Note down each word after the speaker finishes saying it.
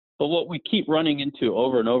But what we keep running into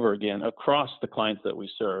over and over again across the clients that we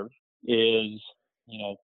serve is,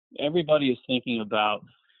 everybody is thinking about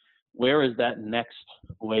where is that next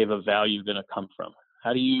wave of value going to come from?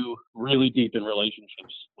 How do you really deepen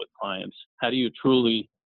relationships with clients? How do you truly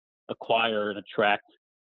acquire and attract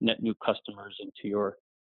net new customers into your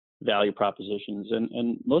value propositions?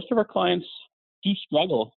 And most of our clients do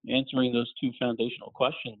struggle answering those two foundational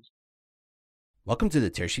questions. Welcome to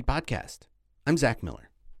the Tearsheet Podcast. I'm Zach Miller.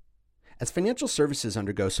 As financial services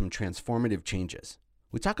undergo some transformative changes,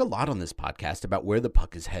 we talk a lot on this podcast about where the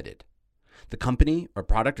puck is headed. The company or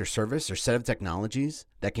product or service or set of technologies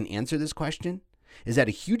that can answer this question is at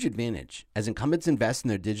a huge advantage as incumbents invest in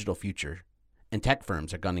their digital future and tech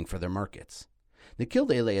firms are gunning for their markets. Nikhil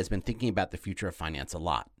Lele has been thinking about the future of finance a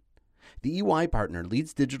lot. The EY partner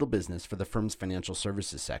leads digital business for the firm's financial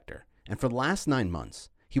services sector, and for the last 9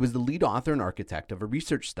 months, he was the lead author and architect of a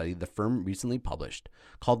research study the firm recently published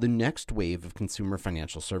called The Next Wave of Consumer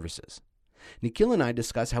Financial Services. Nikhil and I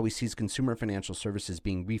discuss how he sees consumer financial services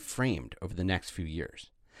being reframed over the next few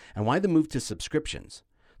years, and why the move to subscriptions,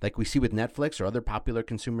 like we see with Netflix or other popular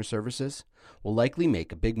consumer services, will likely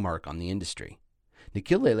make a big mark on the industry.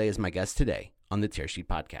 Nikhil Lele is my guest today on the Tearsheet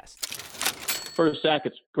Podcast. First, Zach,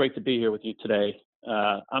 it's great to be here with you today.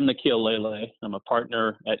 I'm Nikhil Lele. I'm a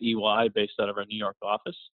partner at EY based out of our New York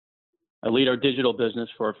office. I lead our digital business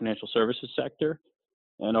for our financial services sector.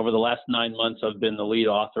 And over the last 9 months, I've been the lead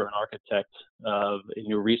author and architect of a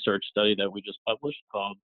new research study that we just published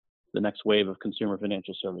called The Next Wave of Consumer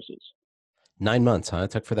Financial Services. 9 months, huh?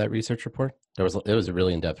 It took for that research report? It was a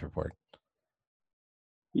really in-depth report.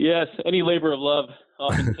 Yes, any labor of love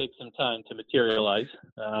often takes some time to materialize.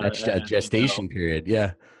 That's a gestation period,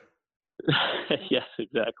 yeah. Yes,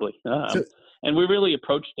 exactly. And we really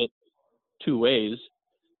approached it two ways,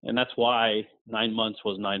 and that's why 9 months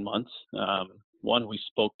was 9 months. One, we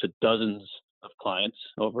spoke to dozens of clients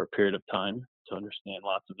over a period of time to understand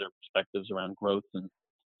lots of their perspectives around growth and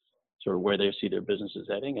sort of where they see their businesses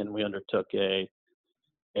heading. And we undertook a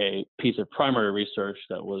piece of primary research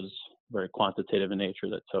that was very quantitative in nature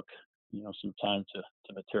that took, some time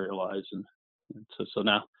to materialize. And so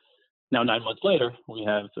now 9 months later, we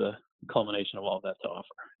have the culmination of all of that to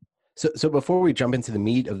offer. So before we jump into the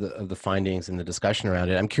meat of the findings and the discussion around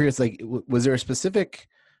it, I'm curious, was there a specific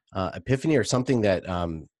epiphany or something that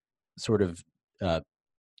sort of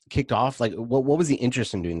kicked off? Like, what was the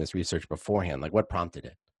interest in doing this research beforehand? Like, what prompted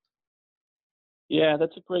it? Yeah,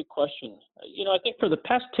 that's a great question. I think for the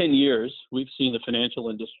past 10 years, we've seen the financial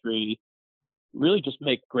industry really just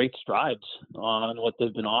make great strides on what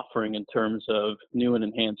they've been offering in terms of new and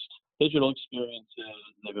enhanced digital experiences.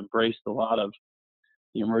 They've embraced a lot of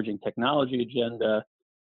the emerging technology agenda.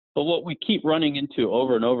 But what we keep running into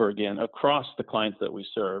over and over again across the clients that we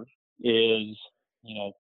serve is,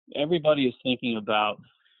 everybody is thinking about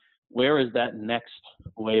where is that next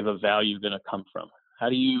wave of value going to come from? How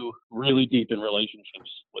do you really deepen relationships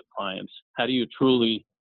with clients? How do you truly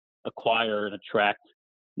acquire and attract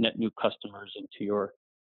net new customers into your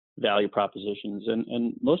value propositions?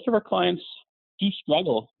 And most of our clients do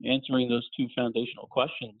struggle answering those two foundational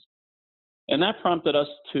questions. And that prompted us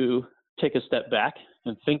to take a step back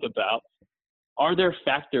and think about, are there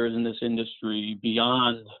factors in this industry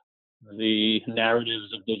beyond the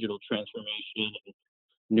narratives of digital transformation and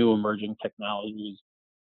new emerging technologies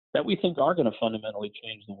that we think are going to fundamentally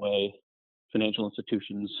change the way financial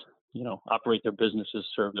institutions, operate their businesses,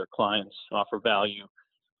 serve their clients, offer value,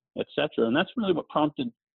 et cetera? And that's really what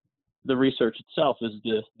prompted the research itself, is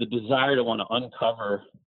the desire to want to uncover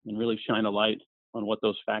and really shine a light on what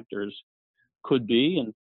those factors could be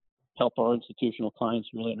and help our institutional clients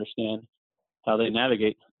really understand how they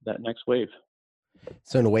navigate that next wave.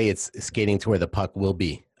 So in a way, it's skating to where the puck will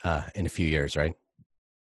be in a few years, right?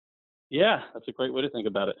 Yeah, that's a great way to think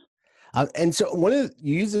about it. And so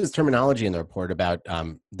you use this terminology in the report about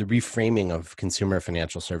the reframing of consumer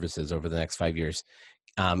financial services over the next 5 years.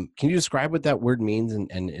 Can you describe what that word means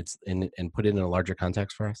and put it in a larger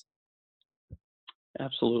context for us?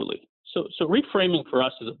 Absolutely. So reframing for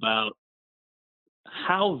us is about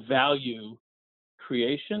how value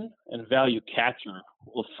creation and value capture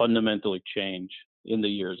will fundamentally change in the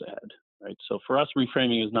years ahead, right? So for us,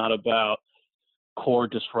 reframing is not about core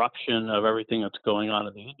disruption of everything that's going on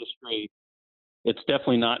in the industry. It's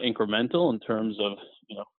definitely not incremental in terms of,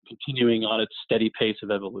 continuing on its steady pace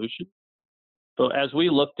of evolution. But as we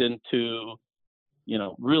looked into,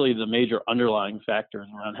 really the major underlying factors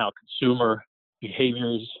around how consumer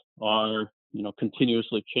behaviors are,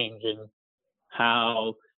 continuously changing,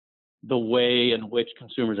 how the way in which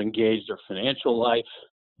consumers engage their financial life,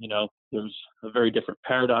 there's a very different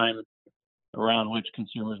paradigm around which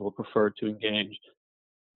consumers will prefer to engage.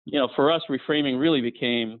 For us, reframing really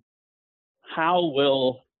became how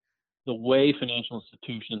will the way financial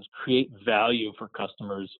institutions create value for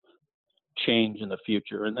customers change in the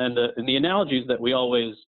future. And then the analogies that we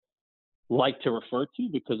always like to refer to,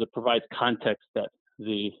 because it provides context that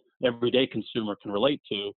the everyday consumer can relate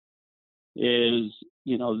to, is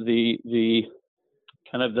the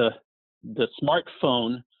kind of the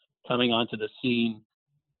smartphone coming onto the scene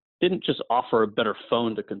didn't just offer a better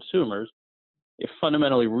phone to consumers. It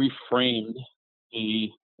fundamentally reframed the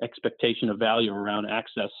expectation of value around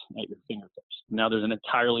access at your fingertips. Now there's an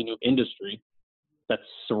entirely new industry that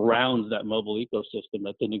surrounds that mobile ecosystem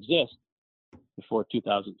that didn't exist before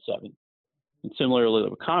 2007. And similarly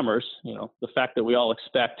with commerce, the fact that we all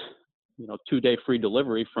expect, 2-day free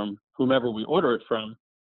delivery from whomever we order it from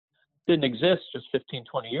didn't exist just 15,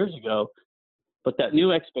 20 years ago. But that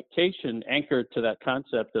new expectation anchored to that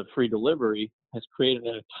concept of free delivery has created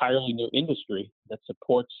an entirely new industry that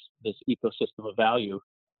supports this ecosystem of value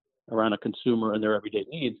around a consumer and their everyday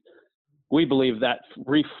needs. We believe that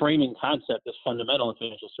reframing concept is fundamental in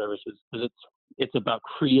financial services because it's about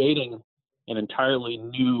creating an entirely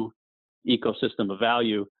new ecosystem of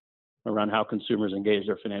value around how consumers engage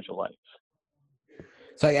their financial life.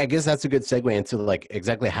 So I guess that's a good segue into like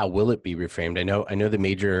exactly how will it be reframed. I know the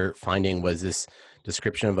major finding was this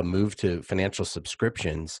description of a move to financial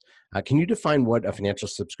subscriptions. Can you define what a financial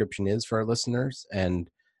subscription is for our listeners, and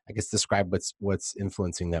I guess describe what's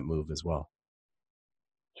influencing that move as well?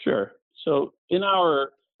 Sure. So in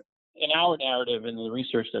our narrative and the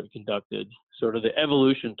research that we conducted, sort of the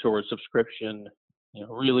evolution towards subscription,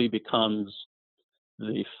 really becomes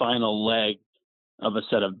the final leg of a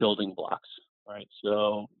set of building blocks, right?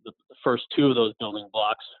 So the first two of those building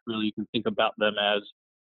blocks, really you can think about them as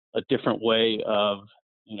a different way of,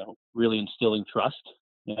 really instilling trust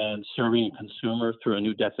and serving a consumer through a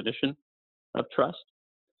new definition of trust.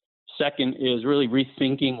 Second is really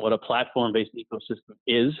rethinking what a platform-based ecosystem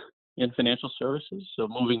is in financial services. So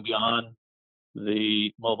moving beyond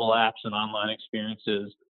the mobile apps and online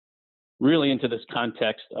experiences, really into this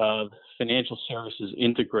context of financial services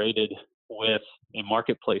integrated with a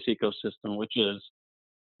marketplace ecosystem, which is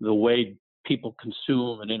the way people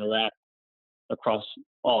consume and interact across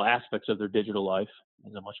all aspects of their digital life,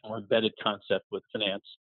 is a much more embedded concept with finance.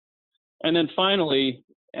 And then finally,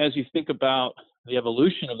 as you think about the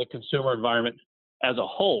evolution of the consumer environment as a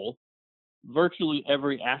whole, virtually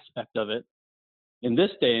every aspect of it in this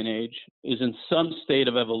day and age is in some state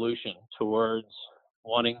of evolution towards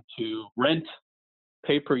wanting to rent,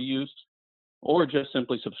 pay per use, or just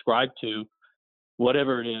simply subscribe to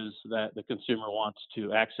whatever it is that the consumer wants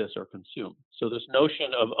to access or consume. So this notion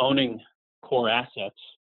of owning core assets,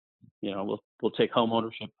 we'll take home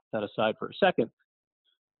ownership that aside for a second,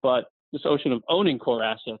 but this notion of owning core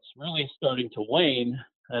assets really is starting to wane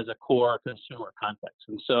as a core consumer context.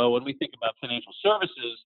 And so when we think about financial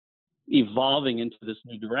services evolving into this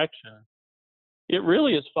new direction, it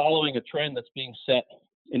really is following a trend that's being set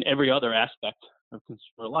in every other aspect of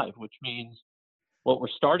consumer life, which means what we're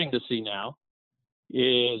starting to see now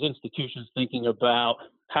is institutions thinking about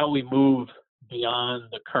how we move beyond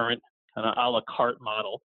the current kind of a la carte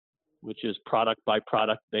model, which is product by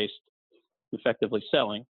product based, effectively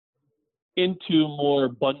selling, into more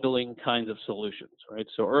bundling kinds of solutions, right?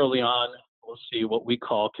 So early on, we'll see what we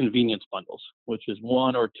call convenience bundles, which is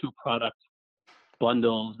one or two product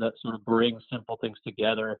bundles that sort of bring simple things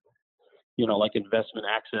together, like investment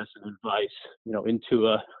access and advice, into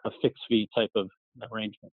a fixed fee type of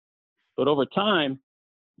arrangement. But over time,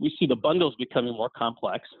 we see the bundles becoming more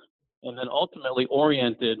complex and then ultimately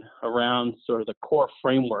oriented around sort of the core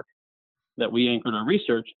framework that we anchored our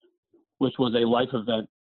research, which was a life event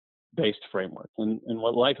based framework. And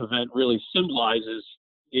what life event really symbolizes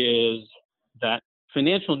is that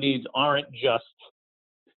financial needs aren't just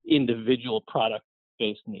individual product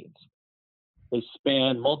based needs. They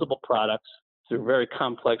span multiple products through very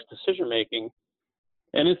complex decision making,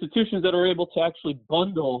 and institutions that are able to actually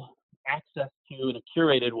bundle access to, in a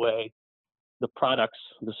curated way, the products,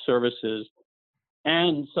 the services,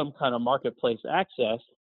 and some kind of marketplace access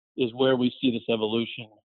is where we see this evolution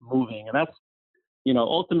moving. And that's,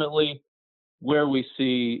 ultimately where we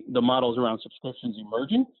see the models around subscriptions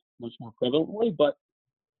emerging much more prevalently, but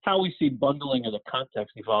how we see bundling as a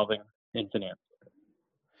context evolving in finance.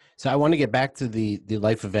 So I want to get back to the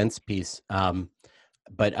life events piece,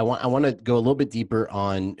 but I want to go a little bit deeper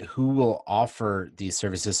on who will offer these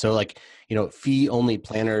services. So fee only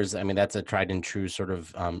planners, I mean, that's a tried and true sort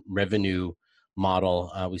of revenue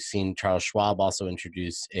model. We've seen Charles Schwab also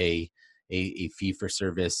introduce a fee for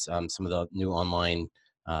service. Some of the new online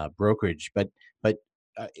brokerage. But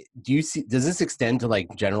does this extend to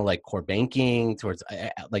like general like core banking towards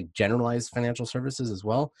like generalized financial services as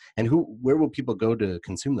well? And where will people go to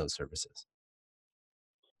consume those services?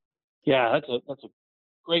 Yeah, that's a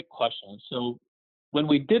great question. So when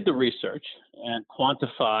we did the research and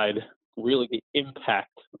quantified really the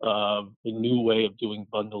impact of the new way of doing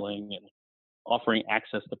bundling and offering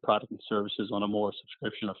access to product and services on a more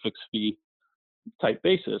subscription or fixed fee type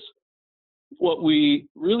basis, what we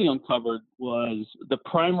really uncovered was the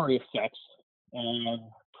primary effects and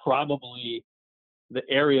probably the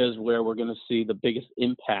areas where we're going to see the biggest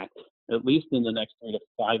impact, at least in the next 3 to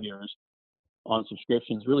 5 years, on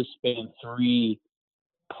subscriptions really span three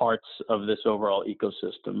parts of this overall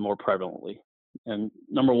ecosystem more prevalently. And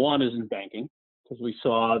number one is in banking, because we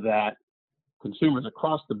saw that consumers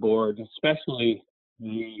across the board, especially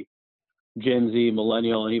the Gen Z,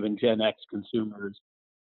 millennial, and even Gen X consumers,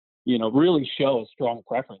 really show a strong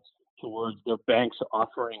preference towards their banks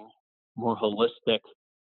offering more holistic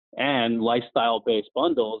and lifestyle-based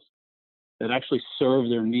bundles that actually serve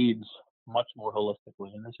their needs much more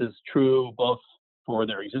holistically. And this is true both for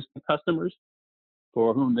their existing customers,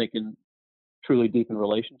 for whom they can truly deepen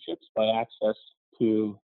relationships by access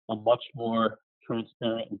to a much more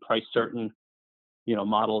transparent and price certain,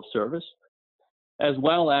 model of service, as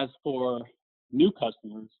well as for new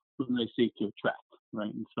customers whom they seek to attract,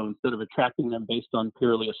 right? And so instead of attracting them based on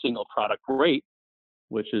purely a single product rate,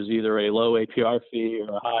 which is either a low APR fee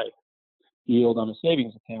or a high yield on a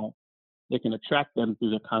savings account, they can attract them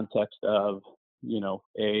through the context of,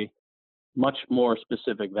 a much more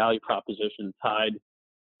specific value proposition tied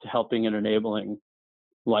to helping and enabling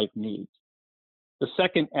life needs. The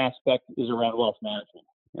second aspect is around wealth management.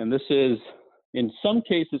 And this is, in some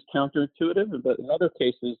cases, counterintuitive, but in other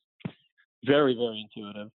cases, very, very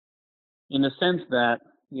intuitive, in the sense that,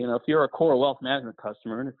 if you're a core wealth management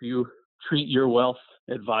customer, and if you treat your wealth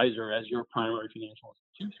advisor as your primary financial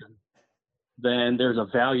institution, then there's a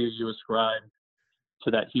value you ascribe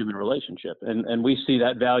to that human relationship. And we see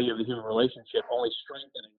that value of the human relationship only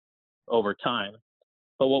strengthening over time.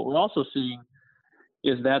 But what we're also seeing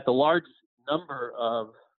is that the large number of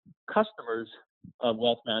customers of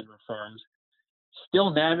wealth management firms still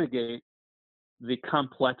navigate the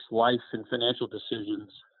complex life and financial decisions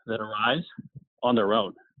that arise on their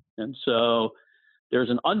own. And so there's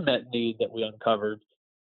an unmet need that we uncovered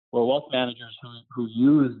where wealth managers who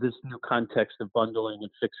use this new context of bundling and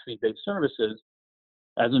fixed fee-based services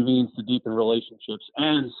as a means to deepen relationships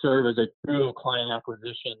and serve as a true client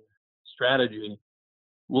acquisition strategy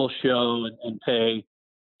will show and pay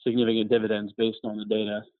significant dividends based on the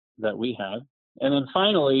data that we have. And then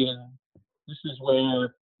finally, and this is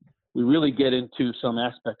where we really get into some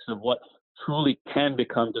aspects of what truly can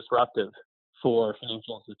become disruptive for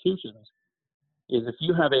financial institutions, is if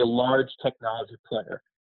you have a large technology player.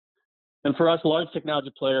 And for us, a large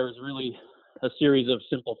technology player is really a series of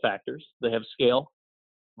simple factors. They have scale,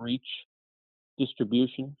 reach,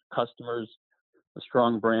 distribution, customers, a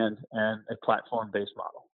strong brand, and a platform-based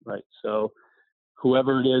model, right? So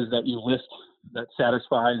whoever it is that you list that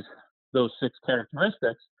satisfies those 6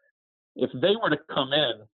 characteristics, if they were to come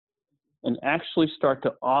in and actually start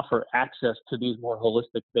to offer access to these more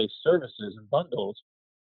holistic-based services and bundles,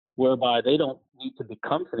 whereby they don't need to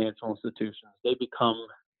become financial institutions, they become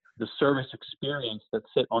the service experience that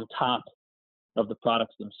sit on top of the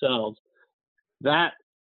products themselves, that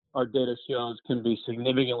our data shows can be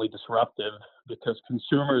significantly disruptive because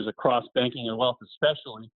consumers across banking and wealth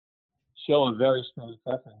especially show a very strong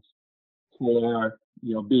preference for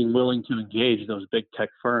being willing to engage those big tech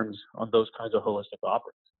firms on those kinds of holistic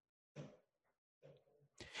offerings.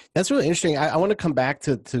 That's really interesting. I want to come back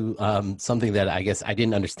to something that I guess I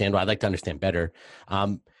didn't understand, but I'd like to understand better.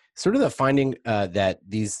 Sort of the finding that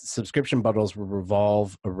these subscription bundles will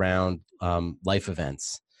revolve around life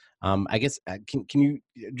events. I guess can you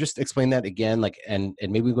just explain that again, like, and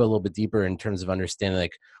maybe we go a little bit deeper in terms of understanding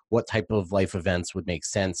like what type of life events would make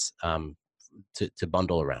sense to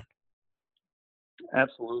bundle around?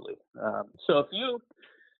 Absolutely. So if you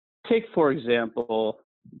take, for example,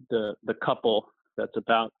 the couple that's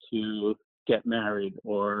about to get married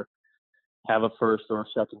or have a first or a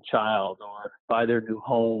second child or buy their new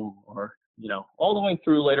home or, all the way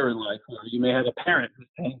through later in life where you may have a parent who's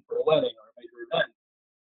paying for a wedding or a major event,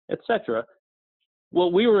 etc.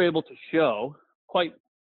 What we were able to show quite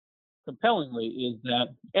compellingly is that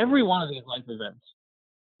every one of these life events,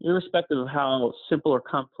 irrespective of how simple or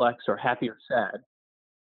complex or happy or sad,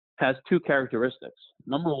 has 2 characteristics.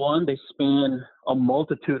 Number one, they span a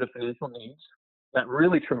multitude of financial needs that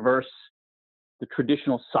really traverse the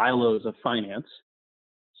traditional silos of finance.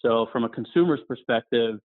 So from a consumer's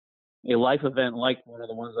perspective, a life event like one of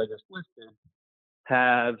the ones I just listed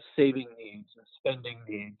have saving needs and spending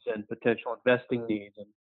needs and potential investing needs and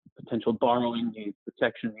potential borrowing needs,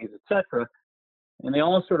 protection needs, etc. And they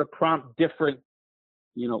all sort of prompt different,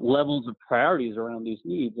 levels of priorities around these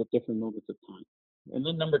needs at different moments of time. And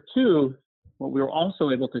then number two, what we were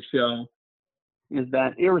also able to show is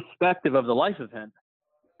that irrespective of the life event,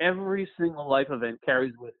 every single life event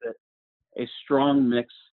carries with it a strong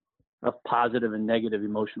mix of positive and negative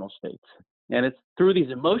emotional states. And it's through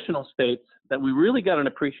these emotional states that we really got an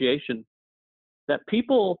appreciation that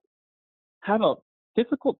people have a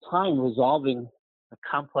difficult time resolving the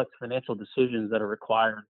complex financial decisions that are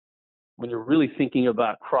required when you're really thinking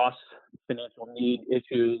about cross financial need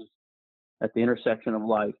issues at the intersection of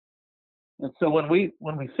life. And so when we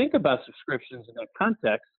think about subscriptions in that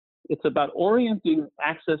context, it's about orienting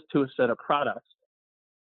access to a set of products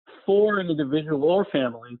for an individual or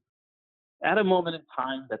family at a moment in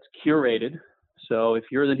time that's curated. So if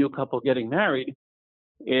you're the new couple getting married,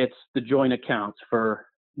 it's the joint accounts for,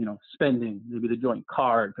 spending, maybe the joint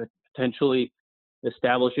card, but potentially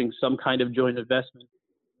establishing some kind of joint investment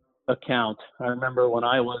account. I remember when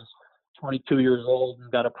I was 22 years old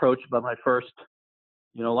and got approached by my first,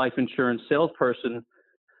 life insurance salesperson,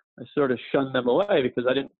 I sort of shunned them away because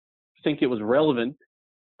I didn't think it was relevant.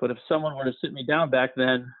 But if someone were to sit me down back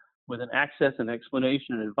then with an access and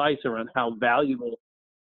explanation and advice around how valuable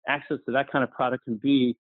access to that kind of product can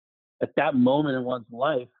be at that moment in one's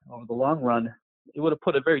life over the long run, it would have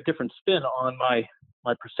put a very different spin on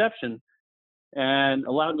my perception and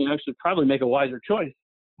allowed me to actually probably make a wiser choice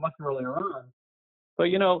much earlier on. But,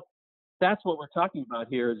 that's what we're talking about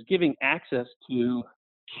here, is giving access to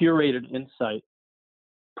curated insight,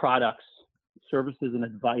 products, services, and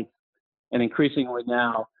advice, and increasingly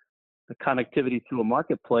now the connectivity to a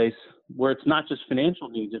marketplace where it's not just financial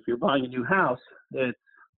needs. If you're buying a new house, it's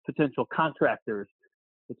potential contractors,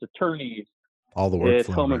 it's attorneys, All the workflow, it's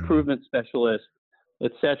home improvement specialists,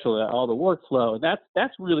 etc. All the workflow. And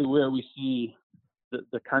that's really where we see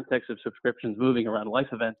the context of subscriptions moving around life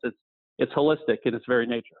events. It's holistic in its very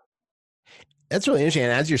nature. That's really interesting.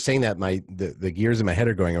 And as you're saying that, the gears in my head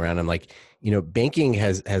are going around. I'm like, banking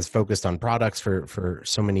has focused on products for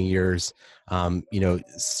so many years.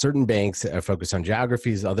 Certain banks are focused on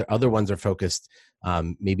geographies. Other ones are focused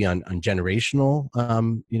maybe on generational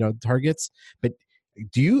targets. But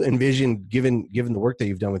do you envision, given the work that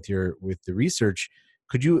you've done with the research,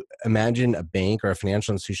 could you imagine a bank or a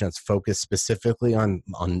financial institution that's focused specifically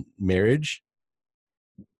on marriage?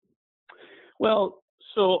 Well,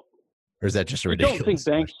 so or is that just a I ridiculous don't think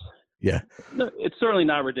banks. question? Yeah. No, it's certainly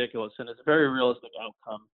not ridiculous, and it's a very realistic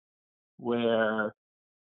outcome where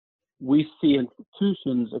we see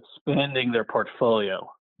institutions expanding their portfolio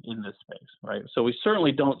in this space, right? So we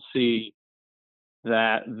certainly don't see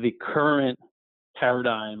that the current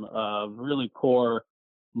paradigm of really core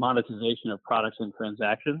monetization of products and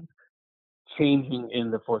transactions changing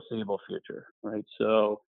in the foreseeable future, right?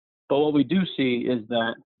 So, but what we do see is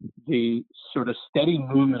that the sort of steady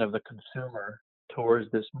movement of the consumer towards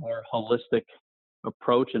this more holistic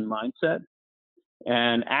approach and mindset,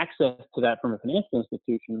 and access to that from a financial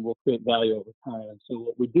institution will create value over time. And so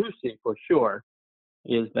what we do see for sure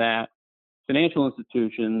is that financial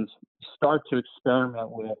institutions start to experiment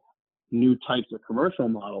with new types of commercial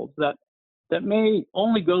models that may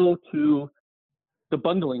only go to the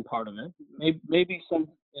bundling part of it. Maybe some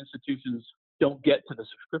institutions don't get to the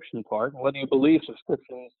subscription part. Whether you believe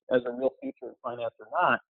subscriptions as a real future in finance or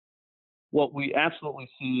not, what we absolutely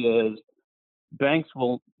see is banks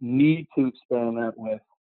will need to experiment with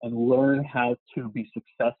and learn how to be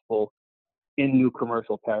successful in new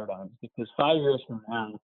commercial paradigms. Because 5 years from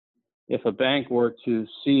now, if a bank were to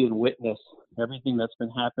see and witness everything that's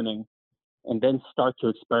been happening and then start to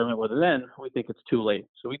experiment with it, then we think it's too late.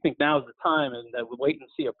 So we think now is the time, and that wait and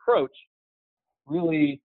see approach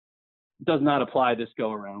really does not apply this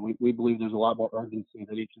go around. We believe there's a lot more urgency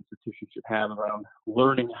that each institution should have around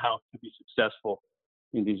learning how to be successful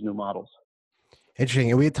in these new models.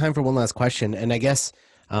 Interesting. And we have time for one last question. And I guess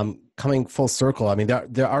coming full circle, I mean,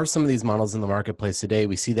 there are some of these models in the marketplace today.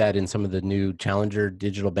 We see that in some of the new challenger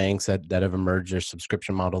digital banks that have emerged. There's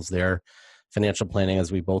subscription models there. Financial planning,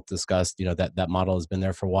 as we both discussed, that model has been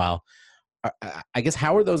there for a while. I guess,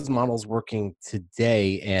 how are those models working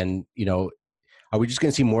today? And, are we just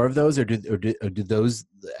going to see more of those, or do those,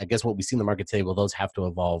 I guess what we see in the market today, will those have to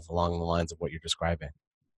evolve along the lines of what you're describing?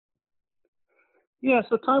 Yeah,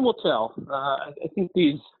 so time will tell. I think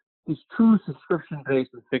these true subscription-based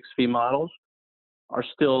and fixed fee models are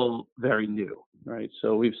still very new, right?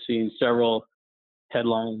 So we've seen several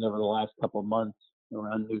headlines over the last couple of months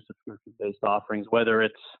around new subscription-based offerings, whether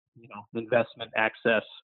it's, investment access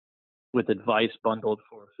with advice bundled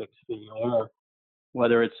for a fixed fee, or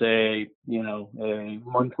whether it's a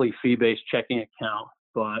monthly fee-based checking account,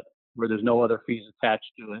 but where there's no other fees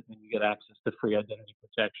attached to it and you get access to free identity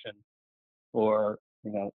protection, or,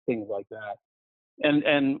 things like that.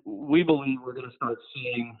 And we believe we're going to start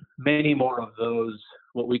seeing many more of those,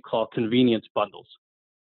 what we call convenience bundles.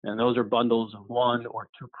 And those are bundles of 1 or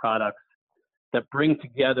 2 products that bring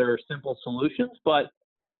together simple solutions, but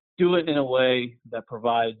do it in a way that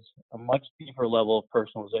provides a much deeper level of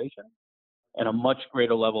personalization and a much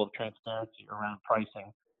greater level of transparency around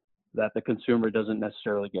pricing that the consumer doesn't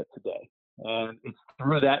necessarily get today. And it's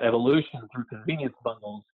through that evolution, through convenience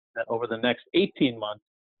bundles, that over the next 18 months,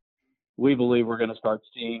 we believe we're going to start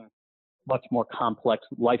seeing much more complex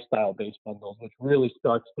lifestyle-based bundles, which really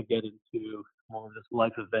starts to get into more of this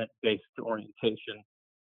life event-based orientation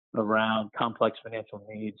around complex financial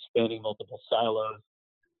needs, spanning multiple silos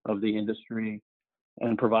of the industry,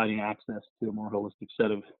 and providing access to a more holistic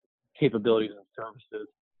set of capabilities and services.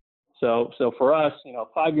 So for us,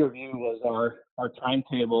 5-year view was our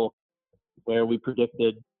timetable where we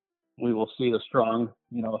predicted we will see the strong,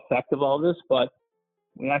 effect of all this, but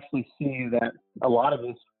we actually see that a lot of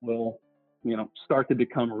this will, start to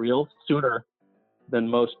become real sooner than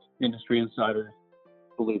most industry insiders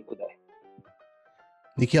believe today.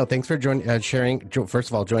 Nikhil, thanks for sharing, first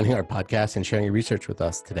of all, joining our podcast and sharing your research with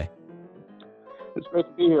us today. It's great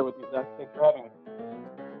to be here with you, Zach. Thanks for having me.